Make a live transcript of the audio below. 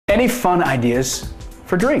Any fun ideas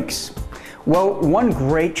for drinks? Well, one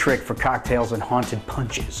great trick for cocktails and haunted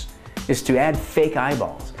punches is to add fake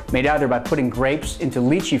eyeballs, made either by putting grapes into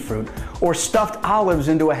lychee fruit or stuffed olives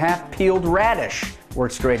into a half-peeled radish.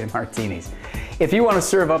 Works great in martinis. If you want to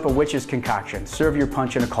serve up a witch's concoction, serve your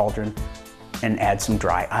punch in a cauldron and add some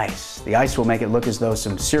dry ice. The ice will make it look as though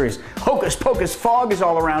some serious hocus-pocus fog is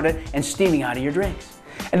all around it and steaming out of your drinks.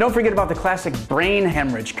 And don't forget about the classic brain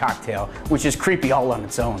hemorrhage cocktail, which is creepy all on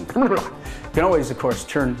its own. You can always, of course,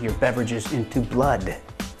 turn your beverages into blood.